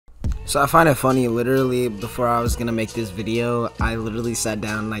So I find it funny, literally before I was gonna make this video, I literally sat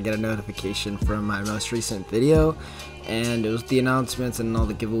down and I get a notification from my most recent video, and it was the announcements and all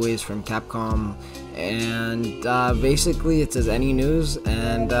the giveaways from Capcom, and basically it says any news,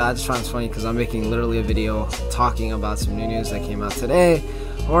 and I just find it funny because I'm making literally a video talking about some new news that came out today,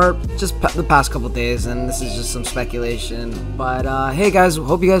 or just the past couple days, and this is just some speculation. But hey guys,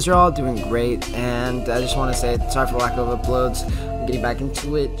 hope you guys are all doing great, and I just want to say sorry for lack of uploads. I'm getting back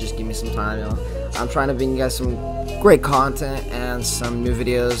into it, just give me some time, you know. I'm trying to bring you guys some great content and some new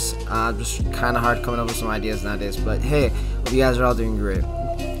videos. Just kind of hard coming up with some ideas nowadays, but hey, hope you guys are all doing great.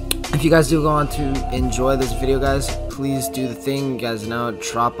 If you guys do go on to enjoy this video, guys, please do the thing you guys know,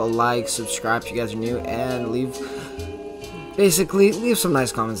 drop a like, subscribe if you guys are new, and leave some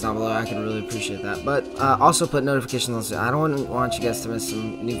nice comments down below. I could really appreciate that. But also put notifications on, so I don't want you guys to miss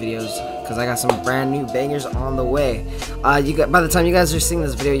some new videos, because I got some brand new bangers on the way. By the time you guys are seeing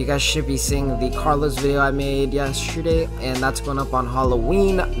this video, you guys should be seeing the Carlos video I made yesterday, and that's going up on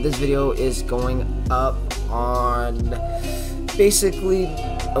Halloween. This video is going up on basically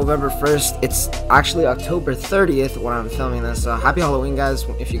November 1st. It's actually October 30th when I'm filming this. Happy Halloween, guys,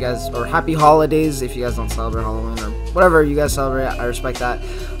 if you guys, or happy holidays if you guys don't celebrate Halloween, or whatever you guys celebrate. I respect that.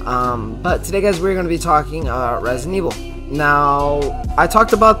 But today, guys, we're going to be talking Resident Evil. Now, I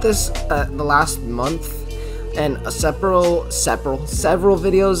talked about this the last month and several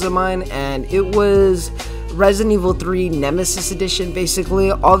videos of mine, and it was Resident Evil 3 Nemesis edition. Basically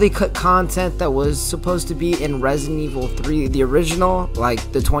all the cut content that was supposed to be in Resident Evil 3, the original, like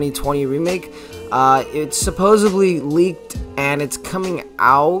the 2020 remake, it's supposedly leaked and it's coming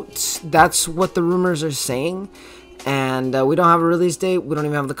out. That's what the rumors are saying, and we don't have a release date. We don't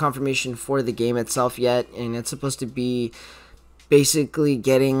even have the confirmation for the game itself yet, and it's supposed to be basically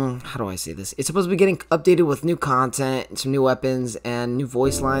getting, how do I say this? It's supposed to be getting updated with new content, some new weapons, and new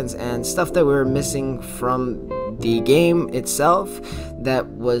voice lines, and stuff that we were missing from the game itself that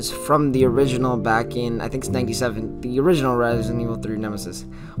was from the original back in, I think it's 97, the original Resident Evil 3 Nemesis.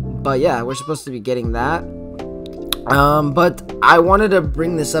 But yeah, we're supposed to be getting that. But I wanted to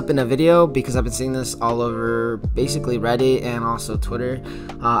bring this up in a video because I've been seeing this all over basically Reddit and also Twitter.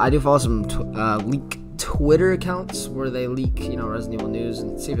 I do follow some leak Twitter accounts where they leak, you know, Resident Evil news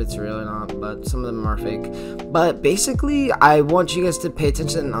and see if it's real or not, but some of them are fake. But basically, I want you guys to pay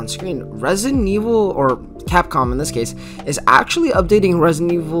attention on screen. Resident Evil, or Capcom in this case, is actually updating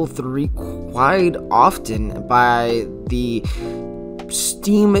Resident Evil 3 quite often by the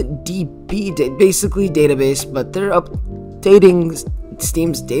Steam DB, basically database, but they're updating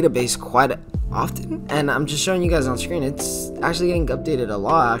Steam's database quite often, and I'm just showing you guys on screen. It's actually getting updated a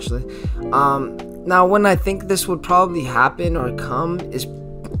lot, actually. Now, when I think this would probably happen or come is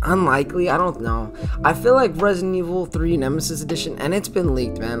unlikely. I don't know. I feel like Resident Evil 3 Nemesis Edition, and it's been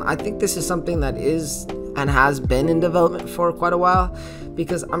leaked, man. I think this is something that is and has been in development for quite a while,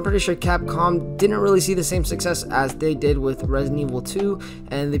 because I'm pretty sure Capcom didn't really see the same success as they did with Resident Evil 2,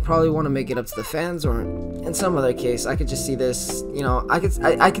 and they probably want to make it up to the fans, or in some other case, I could just see this, you know, I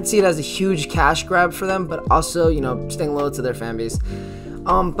could see it as a huge cash grab for them, but also, you know, staying loyal to their fan base.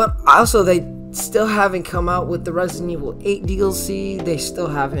 But also they still haven't come out with the Resident Evil 8 DLC. They still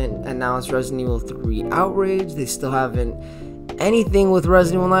haven't announced Resident Evil 3 Outrage. They still haven't anything with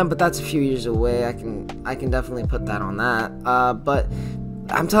Resident Evil 9, but that's a few years away. I can definitely put that on that. But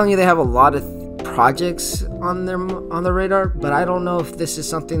I'm telling you, they have a lot of projects on their radar, but I don't know if this is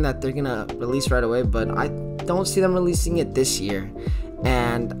something that they're gonna release right away. But I don't see them releasing it this year,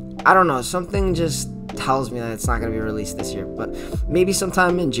 and I don't know, something just tells me that it's not going to be released this year, but maybe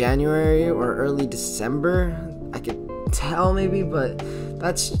sometime in January or early December. I could tell maybe, but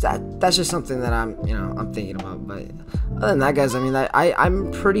that's just something that I'm thinking about. But other than that, guys, I mean,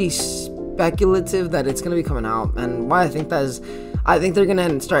 I'm pretty speculative that it's going to be coming out, and why I think that is, I think they're going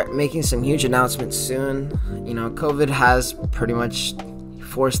to start making some huge announcements soon. You know, COVID has pretty much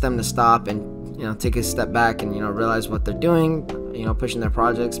forced them to stop and, you know, take a step back and, you know, realize what they're doing, you know, pushing their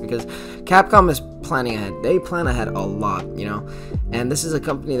projects, because Capcom is planning ahead. They plan ahead a lot, you know, and this is a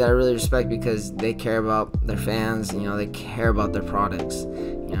company that I really respect because they care about their fans, you know, they care about their products,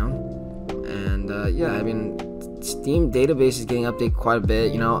 you know. And yeah, I mean, Steam database is getting updated quite a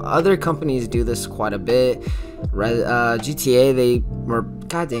bit, you know. Other companies do this quite a bit. GTA,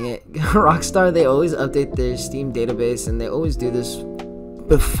 god dang it, Rockstar, they always update their Steam database, and they always do this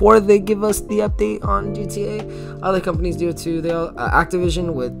before they give us the update on GTA. Other companies do it too. They all,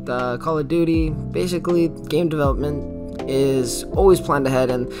 Activision with Call of Duty. Basically, game development is always planned ahead,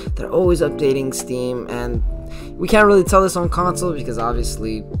 and they're always updating Steam, and We can't really tell this on console because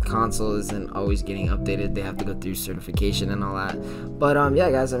obviously console isn't always getting updated. They have to go through certification and all that. But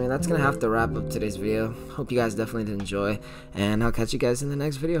yeah, guys, I mean, that's gonna have to wrap up today's video. Hope you guys definitely did enjoy, and I'll catch you guys in the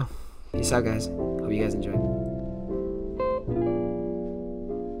next video. Peace out, guys. Hope you guys enjoyed.